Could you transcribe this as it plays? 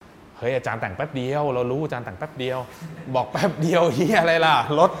เฮ้ยอาจารย์แต่งแป๊บเดียวเรารู้อาจารย์แต่งแป๊บเดียวบอกแป๊บเดียวเฮียอะไรล่ะ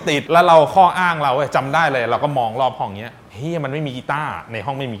รถติดแล้วเราข้ออ้างเราจำได้เลยเราก็มองรอบห้องเงี้ยเฮียมันไม่มีกีตาร์ในห้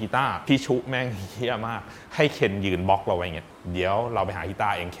องไม่มีกีตาร์พี่ชุแม่งเฮียมากให้เคนยืนบล็อกเราไว้เงี้ยเดี๋ยวเราไปหากีตา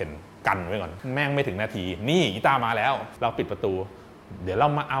ร์เองเคนกันไว้ก่อนแม่งไม่ถึงนาทีนี่กีตาร์มาแล้วเราปิดประตูเดี๋ยวเรา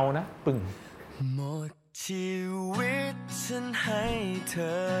มาเอานะปึ้งหมดชีวิตฉันให้เธ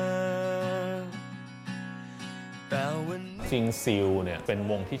อจริงซิลเนี่ยเป็น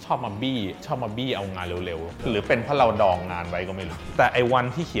วงที่ชอบมาบี้เอางานเร็วๆหรือเป็นเพราะเราดองงานไว้ก็ไม่รู้แต่ไอ้วัน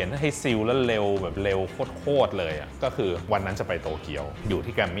ที่เขียนให้ซิลแล้วเร็วแบบเร็วโคตรเลยอ่ะก็คือวันนั้นจะไปโตเกียวอยู่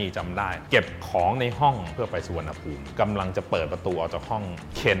ที่แกรมมี่จำได้เก็บของในห้องเพื่อไปสุวรรณภูมิกำลังจะเปิดประตูออกจากห้อง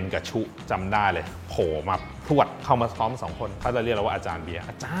เคนกับชุจำได้เลยโผล่มาพรวดเข้ามาซ้อม2 คนเขาจะเรียกเราว่าอาจารย์เบียร์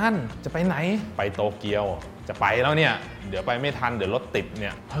อาจารย์จะไปไหนไปโตเกียวจะไปแล้วเนี่ยเดี๋ยวไปไม่ทันเดี๋ยวรถติดเนี่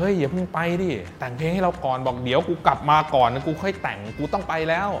ยเฮ้ยอย่าเพิ่งไปดิแต่งเพลงให้เราก่อนบอกเดี๋ยวกูกลับมาก่อนนะกูค่อยแต่งกูต้องไป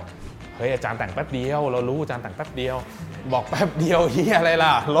แล้วเฮ้ยอาจารย์แต่งแป๊บเดียวเรารู้อาจารย์แต่งแป๊บเดียวบอกแป๊บเดียวเฮียอะไร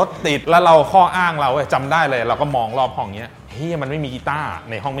ล่ะรถติดแล้วเราข้ออ้างเราจำได้เลยเราก็มองรอบห้องเงี้ยเฮียมันไม่มีกีตาร์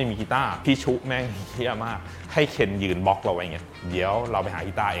ในห้องไม่มีกีตาร์พี่ชุแม่งเฮียมากให้เคนยืนบล็อกเราไว้เงี้ยเดี๋ยวเราไปหา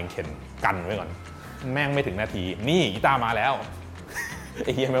กีตาร์เองเคนกันไว้ก่อนแม่งไม่ถึงนาทีนี่กีตาร์มาแล้วไ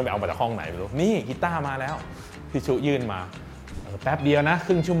อ้เฮียแม่งไปเอามาจากห้องไหนไม่รู้นี่กีตาร์มาแล้วพี่ชุยื่นมาแป๊บเดียวนะค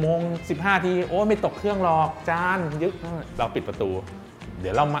รึ่งชั่วโมง15 ทีโอ้ไม่ตกเครื่องหรอกจานยึกเราปิดประตูเดี๋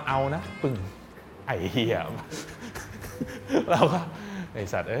ยวเรามาเอานะปึ้งไอ้เหี้ยเราก็ไอ้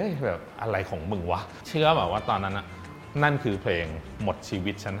สัตว์แบบอะไรของมึงวะเชื่อแบบว่าตอนนั้นนั่นคือเพลงหมดชี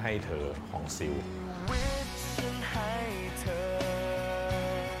วิตฉันให้เธอของซิล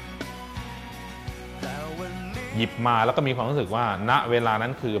หยิบมาแล้วก็มีความรู้สึกว่าณเวลา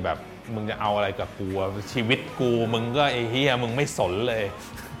นั้นคือแบบมึงจะเอาอะไรกับกูชีวิตกูมึงก็ไอ้เหี้ยมึงไม่สนเลย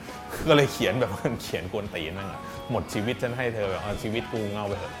ก็เลยเขียนแบบเขียนกวนตีนนั่นแหละหมดชีวิตฉันให้เธอแบบชีวิตกูเงา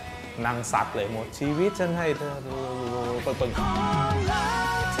ไปเถอะนั่งซัดเลยหมดชีวิตฉันให้เธอปึ้ง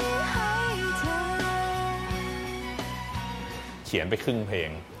เขียนไปครึ่งเพลง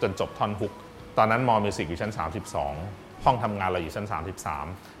จนจบท่อนฮุกตอนนั้นมอมิวสิกอยู่ชั้น32ห้องทำงานเราอยู่ชั้น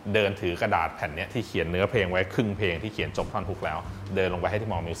33เดินถือกระดาษแผ่นนี้ที่เขียนเนื้อเพลงไว้ครึ่งเพลงที่เขียนจบท่อนฮุกแล้วเดินลงไปให้ที่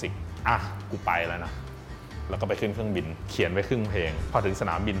มอมิวสิกกูไปแล้วนะแล้วก็ไปขึ้นเครื่องบินเขียนไว้ครึ่งเพลงพอถึงส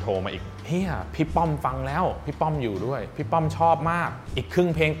นามบินโทรมาอีกเฮียพี่ป้อมฟังแล้วพี่ป้อมอยู่ด้วยพี่ป้อมชอบมากอีกครึ่ง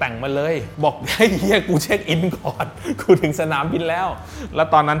เพลงแต่งมาเลยบอกให้เฮียกูเช็คอินก่อนกูถึงสนามบินแล้วแล้ว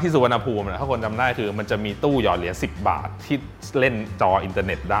ตอนนั้นที่สุวรรณภูมิถ้าคนจำได้คือมันจะมีตู้หยอดเหรียญ10 บาทที่เล่นจออินเทอร์เ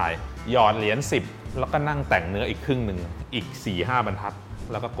น็ตได้หยอดเหรียญ10แล้วก็นั่งแต่งเนื้ออีกครึ่งหนึ่งอีก 4-5 บรรทัด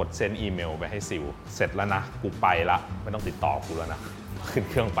แล้วก็กดเซ็นอีเมลไปให้ซิลเสร็จแล้วนะกูไปละไม่ต้องติดต่อกูแล้วนะขึ้น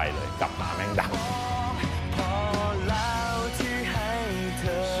เครื่องไปเลยกลับมาแม่งดัง